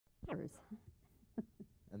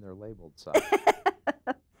And they're labeled such.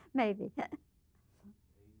 Maybe. Excuse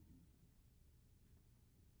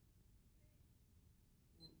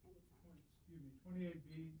me,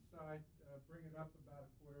 28B side, bring it up about a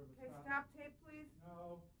quarter of a Okay, stop. stop tape, please.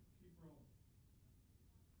 No, keep rolling.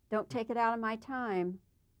 Don't take it out of my time.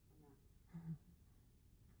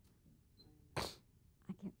 I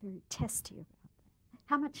get very testy about that.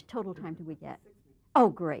 How much total time do we get? 6 minutes. Oh,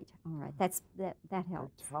 great. All right. That They're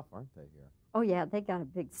helps. tough, aren't they, here? Oh, yeah, they got a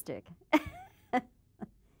big stick. If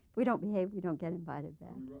we don't behave, we don't get invited back.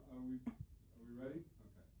 Are we ready?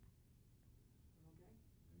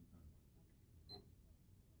 Okay.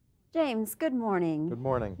 James, good morning. Good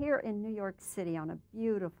morning. Here in New York City on a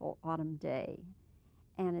beautiful autumn day.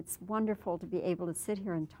 And it's wonderful to be able to sit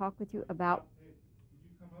here and talk with you about... Did you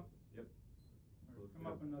come up? Yep. Or come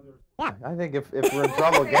up another... Yeah, I think if we're in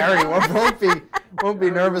trouble, Gary won't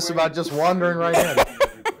be nervous about just wandering right in.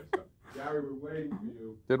 Gary, we're waiting for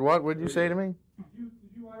you. Did what? What did you say to me? Did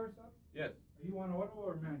you wire us up? Yes. Are you on auto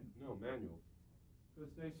or manual? No, manual.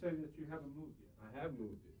 Because they say that you haven't moved yet. I have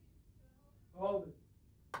moved it. Hold it.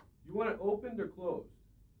 You want it opened or closed?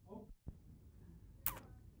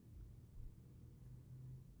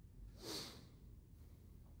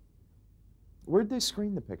 Where'd they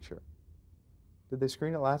screen the picture? Did they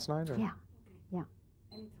screen it last night? Or? Yeah, yeah.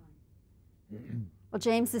 Anytime. Well,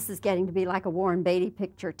 James, this is getting to be like a Warren Beatty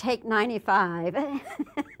picture. Take 95.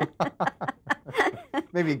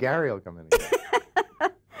 Maybe Gary will come in again.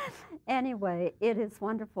 Anyway, it is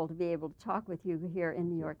wonderful to be able to talk with you here in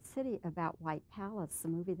New York City about White Palace, a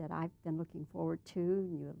movie that I've been looking forward to,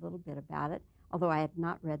 knew a little bit about it, although I had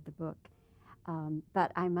not read the book.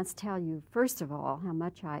 But I must tell you, first of all, how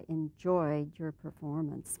much I enjoyed your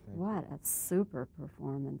performance. What a super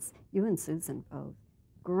performance. You and Susan both.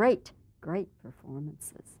 Great, great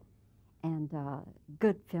performances. And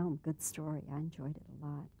good film, good story. I enjoyed it a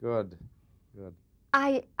lot. Good, good.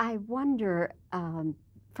 I wonder,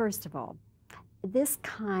 first of all, this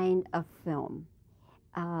kind of film,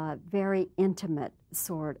 very intimate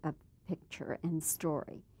sort of picture and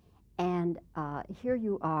story. And here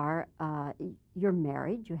you are, you're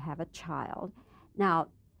married, you have a child. Now,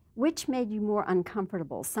 which made you more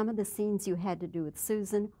uncomfortable? Some of the scenes you had to do with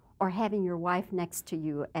Susan or having your wife next to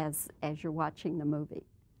you as you're watching the movie?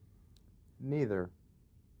 Neither.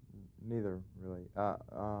 Neither, really. I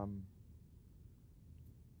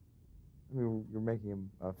mean, you're making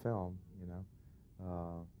a film, you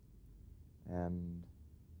know, and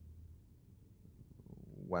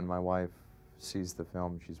when my wife sees the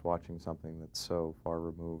film, she's watching something that's so far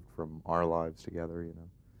removed from our lives together, you know,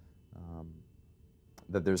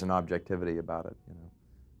 that there's an objectivity about it, you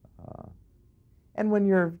know. And when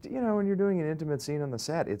you're, you know, when you're doing an intimate scene on the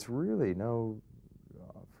set, it's really no,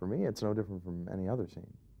 for me, it's no different from any other scene.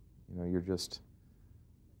 You know, you're just,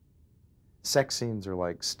 sex scenes are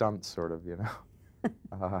like stunts, sort of, you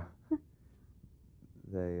know.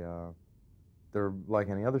 They're like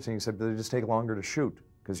any other scene, except they just take longer to shoot,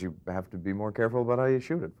 because you have to be more careful about how you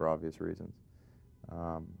shoot it for obvious reasons.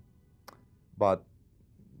 But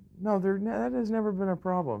no, that has never been a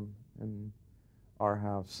problem in our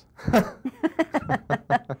house.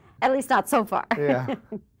 At least not so far. Yeah.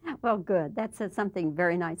 Well, good. That says something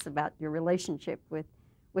very nice about your relationship with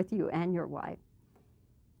you and your wife.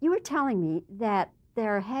 You were telling me that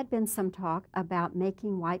there had been some talk about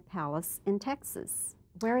making White Palace in Texas.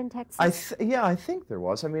 Where in Texas? Yeah, I think there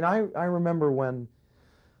was. I mean, I remember when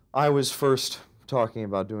I was first talking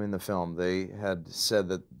about doing the film, they had said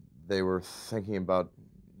that they were thinking about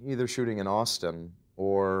either shooting in Austin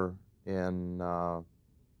or in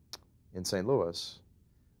St. Louis.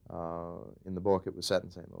 In the book, it was set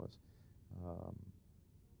in St. Louis.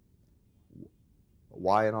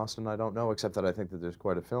 Why in Austin, I don't know, except that I think that there's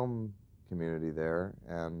quite a film community there,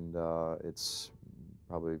 and it's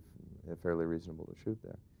probably fairly reasonable to shoot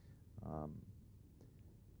there.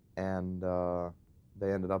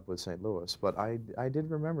 They ended up with St. Louis, but I did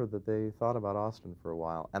remember that they thought about Austin for a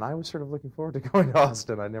while, and I was sort of looking forward to going to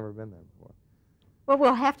Austin. I'd never been there before. Well,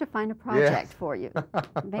 we'll have to find a project for you.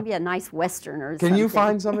 Maybe a nice Western or something. Can you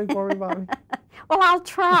find something for me, Bobbie? Well, I'll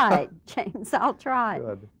try, James. I'll try.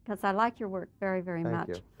 Good. Because I like your work very, very Thank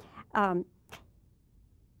much. you.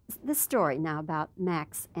 This story now about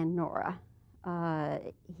Max and Nora.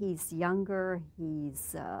 He's younger.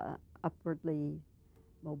 He's upwardly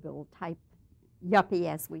mobile type yuppie,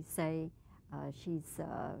 as we say. She's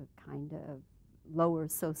kind of lower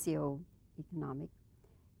socioeconomic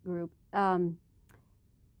group.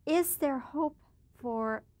 Is there hope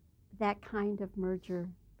for that kind of merger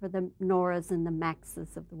for the Noras and the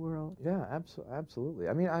Maxes of the world. Yeah, absolutely.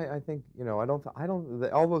 I mean, I think, you know,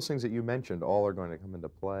 all those things that you mentioned all are going to come into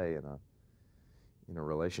play in a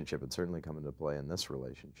relationship, and certainly come into play in this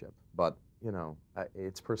relationship. But, you know,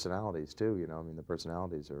 it's personalities too, you know. I mean, the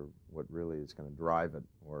personalities are what really is going to drive it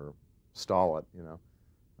or stall it, you know.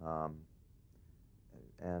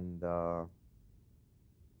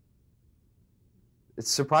 It's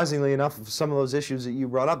surprisingly enough, some of those issues that you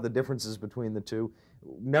brought up, the differences between the two,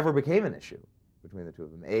 never became an issue between the two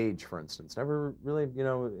of them. Age, for instance, never really, you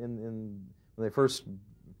know, when they first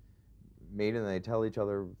meet and they tell each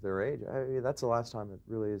other their age, that's the last time it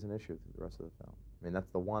really is an issue through the rest of the film. I mean, that's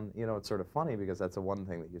the one, you know, it's sort of funny because that's the one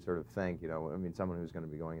thing that you sort of think, you know, I mean, someone who's going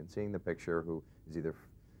to be going and seeing the picture who is either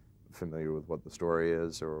familiar with what the story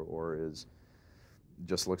is or is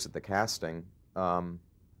just looks at the casting,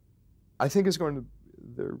 I think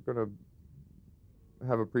they're going to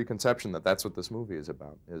have a preconception that that's what this movie is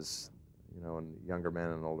about, is, you know, a younger man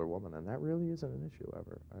and an older woman, and that really isn't an issue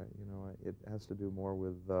ever. You know, it has to do more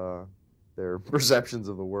with their perceptions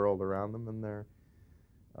of the world around them and their,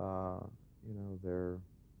 you know, their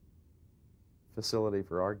facility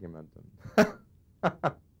for argument.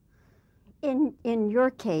 And in your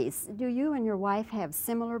case, do you and your wife have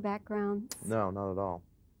similar backgrounds? No, not at all.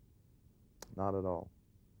 Not at all.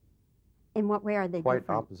 In what way are they quite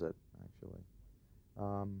different? opposite, actually.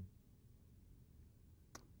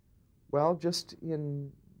 Well, just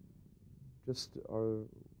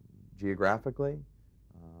geographically.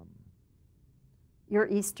 You're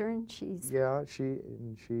Eastern, she's... Yeah, she.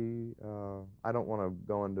 I don't want to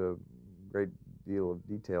go into a great deal of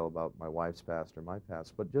detail about my wife's past or my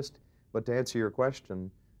past, but to answer your question,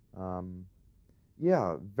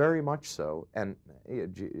 yeah, very much so. And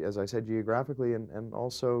as I said, geographically and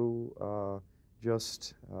also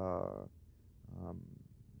just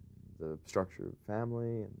the structure of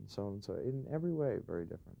family and so on and so, in every way, very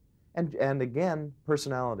different. And again,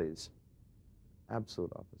 personalities,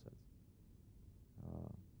 absolute opposites.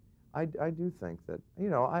 I do think that, you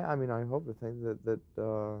know, I mean, I hope to think that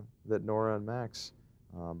Nora and Max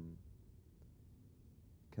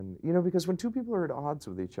can, you know, because when two people are at odds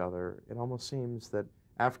with each other, it almost seems that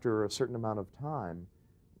after a certain amount of time,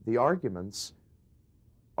 the arguments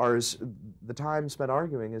are the time spent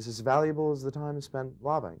arguing is as valuable as the time spent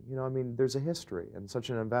loving. You know, I mean, there's a history and such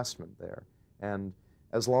an investment there. And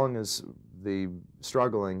as long as the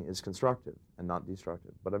struggling is constructive and not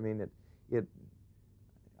destructive. But I mean, yeah,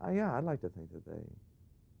 I'd like to think that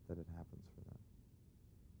it happens for them.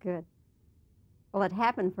 Good. Well, it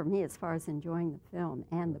happened for me as far as enjoying the film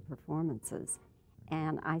and the performances.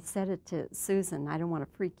 And I said it to Susan, I don't want to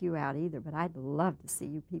freak you out either, but I'd love to see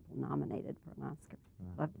you people nominated for an Oscar.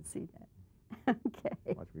 Love to see that. Okay.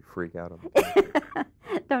 Watch me freak out on the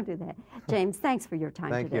Don't do that. James, thanks for your time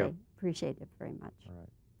Thank today. you. Appreciate it very much. All right.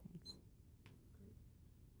 Thanks.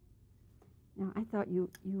 Now, I thought you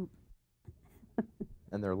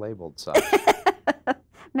And they're labeled such.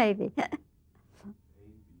 maybe. Excuse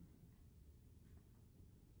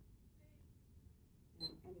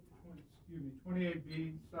me,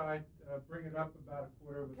 28B side, bring it up about a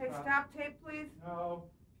quarter of a Okay, stop. stop tape, please. No,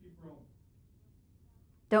 keep rolling.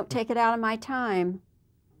 Don't take it out of my time.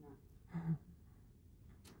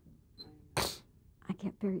 I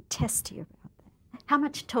get very testy about that. How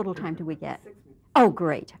much total time do we get? 6 minutes. Oh,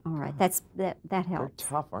 great. All right. That They're helps.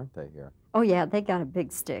 tough, aren't they, here? Oh, yeah, they got a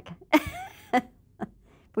big stick.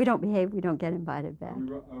 If we don't behave, we don't get invited back.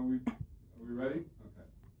 Are we ready? Okay.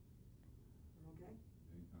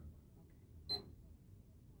 Okay.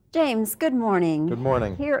 James, good morning. Good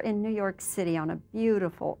morning. Here in New York City on a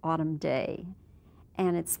beautiful autumn day.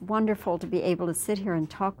 And it's wonderful to be able to sit here and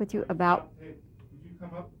talk with you about... Stop tape. Would you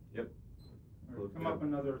come up? Yep. Or come up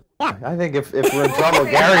another... I think if we're in trouble,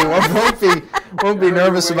 Gary won't be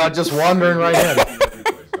nervous about just wandering right in.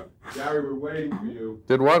 Gary, we're waiting for you.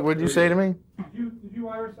 Did what? What did you say to me? Did you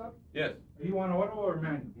wire us up? Yes. Are you on auto or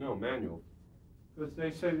manual? No, manual. Because they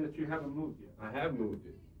say that you haven't moved yet. I have moved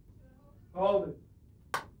it. Hold it.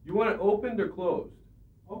 You want it opened or closed?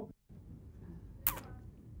 Open.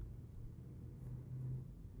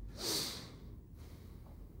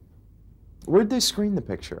 Where'd they screen the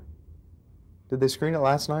picture? Did they screen it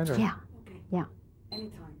last night? Or? Yeah, Okay. yeah.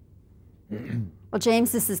 Anytime. Well,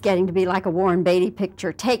 James, this is getting to be like a Warren Beatty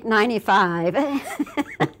picture. Take 95.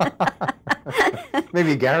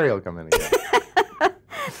 Maybe Gary will come in again.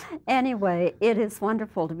 Anyway, it is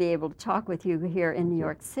wonderful to be able to talk with you here in New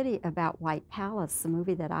York City about White Palace, a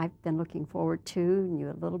movie that I've been looking forward to, knew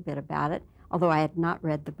a little bit about it, although I had not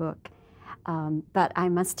read the book. But I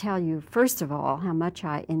must tell you, first of all, how much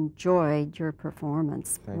I enjoyed your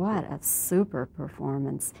performance. What a super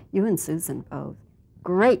performance. You and Susan both.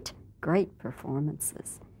 Great, great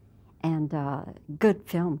performances. And good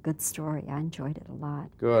film, good story. I enjoyed it a lot.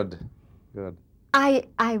 Good, good.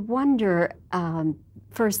 I wonder,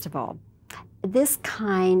 first of all, this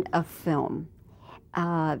kind of film,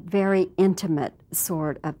 very intimate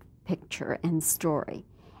sort of picture and story.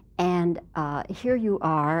 And here you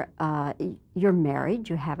are, you're married,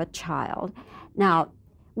 you have a child. Now,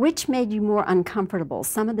 which made you more uncomfortable?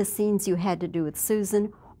 Some of the scenes you had to do with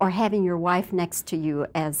Susan or having your wife next to you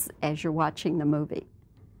as you're watching the movie?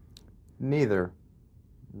 Neither.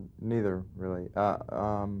 Neither, really.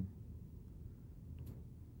 I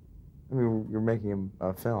mean, you're making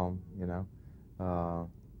a film, you know,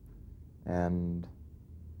 and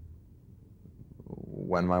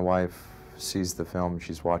when my wife sees the film,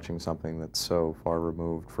 she's watching something that's so far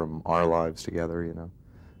removed from our lives together, you know,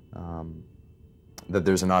 that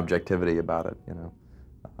there's an objectivity about it, you know.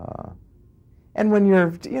 And when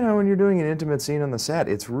you're, you know, when you're doing an intimate scene on the set,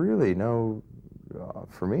 it's really no,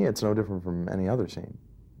 for me, it's no different from any other scene.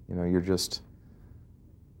 You know, you're just,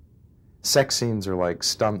 sex scenes are like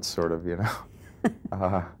stunts, sort of, you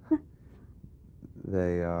know.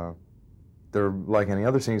 They're like any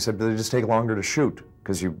other scene, except they just take longer to shoot,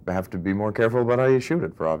 because you have to be more careful about how you shoot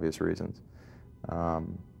it for obvious reasons.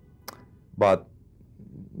 But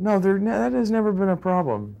no, that has never been a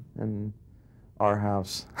problem in our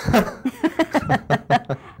house.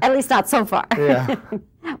 At least not so far. Yeah.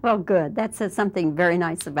 Well, good. That says something very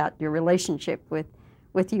nice about your relationship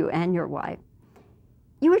with you and your wife.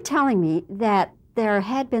 You were telling me that there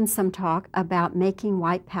had been some talk about making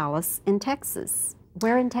White Palace in Texas.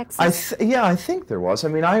 Where in Texas? Yeah, I think there was. I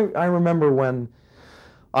mean, I remember when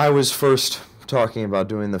I was first talking about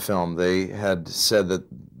doing the film, they had said that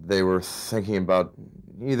they were thinking about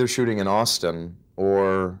either shooting in Austin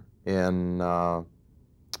or in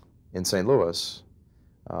St. Louis.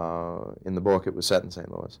 In the book, it was set in St.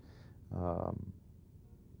 Louis.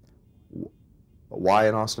 Why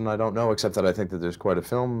in Austin, I don't know, except that I think that there's quite a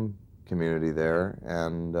film community there,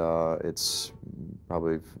 and it's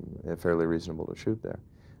probably fairly reasonable to shoot there.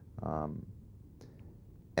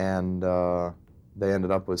 They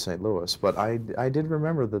ended up with St. Louis, but I did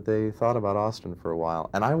remember that they thought about Austin for a while,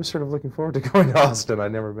 and I was sort of looking forward to going to Austin.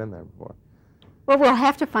 I'd never been there before. Well, we'll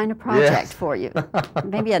have to find a project for you.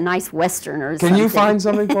 Maybe a nice Western or something. Can you find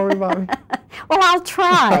something for me, Bobbie? Well, I'll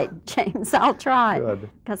try, James. I'll try. Good.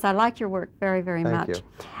 Because I like your work very, very Thank much.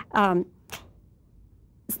 you.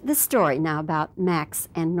 This story now about Max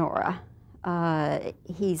and Nora.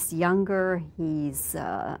 He's younger. He's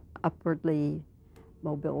upwardly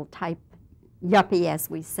mobile type yuppie, as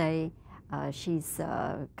we say. She's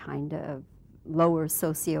kind of lower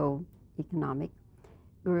socioeconomic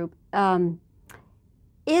group.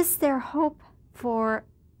 Is there hope for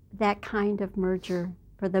that kind of merger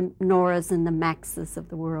for the Noras and the Maxes of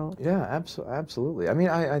the world? Yeah, absolutely. I mean,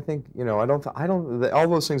 I think, you know, all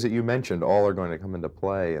those things that you mentioned all are going to come into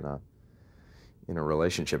play in a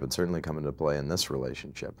relationship, and certainly come into play in this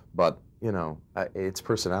relationship. But, you know, it's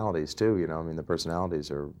personalities too, you know. I mean, the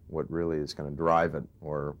personalities are what really is going to drive it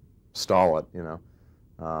or stall it, you know.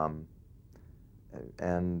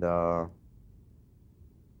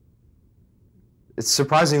 It's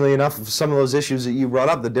surprisingly enough, some of those issues that you brought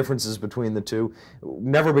up, the differences between the two,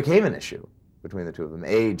 never became an issue between the two of them.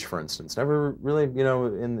 Age, for instance, never really, you know,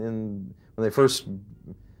 when they first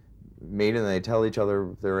meet and they tell each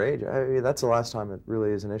other their age, that's the last time it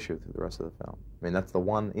really is an issue through the rest of the film. I mean, that's the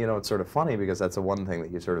one, you know, it's sort of funny because that's the one thing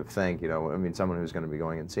that you sort of think, you know, I mean, someone who's going to be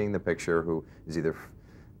going and seeing the picture, who is either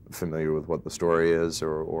familiar with what the story is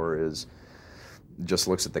or is just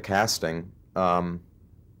looks at the casting,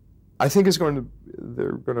 I think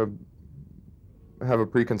they're going to have a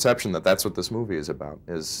preconception that that's what this movie is about,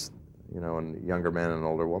 is, you know, a younger man and an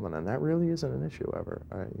older woman, and that really isn't an issue ever.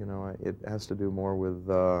 You know, it has to do more with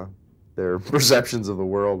their perceptions of the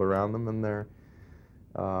world around them and their,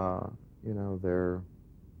 you know, their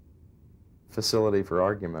facility for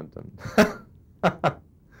argument.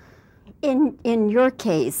 And in your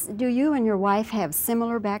case, do you and your wife have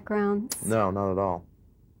similar backgrounds? No, not at all.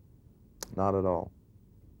 Not at all.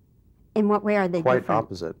 In what way are they quite different?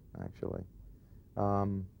 Opposite, actually.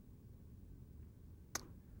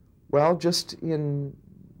 Well, just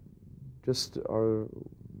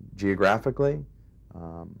geographically.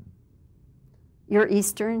 You're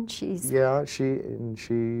Eastern, she's... Yeah, she,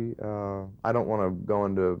 I don't want to go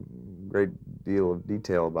into a great deal of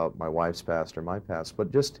detail about my wife's past or my past,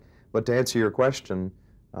 but to answer your question,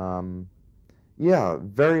 Yeah,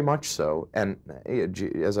 very much so, and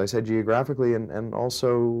as I said, geographically, and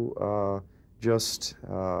also just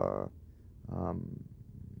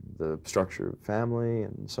the structure of family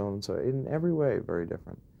and so on and so, in every way, very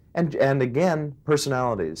different. And again,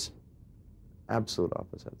 personalities, absolute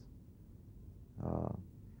opposites.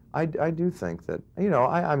 I do think that, you know,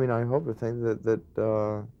 I mean, I hope to think that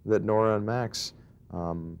Nora and Max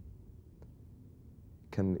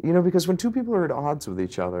can, you know, because when two people are at odds with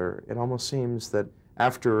each other, it almost seems that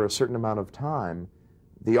after a certain amount of time,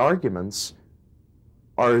 the arguments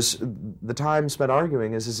are the time spent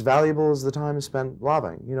arguing is as valuable as the time spent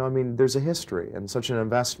loving. You know, I mean, there's a history and such an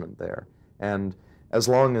investment there. And as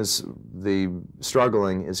long as the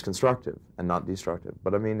struggling is constructive and not destructive.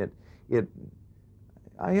 But I mean, yeah,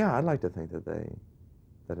 I'd like to think that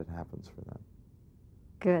it happens for them.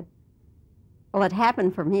 Good. Well, it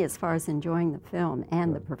happened for me as far as enjoying the film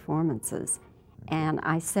and the performances. And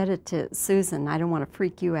I said it to Susan, I don't want to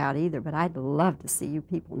freak you out either, but I'd love to see you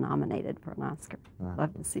people nominated for an Oscar.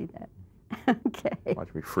 Love to see that. Okay.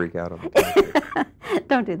 Watch me freak out on the topic.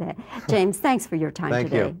 Don't do that. James, thanks for your time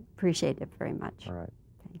Thank today. you. Appreciate it very much. All right.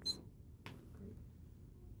 Thanks.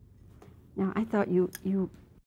 Now, I thought you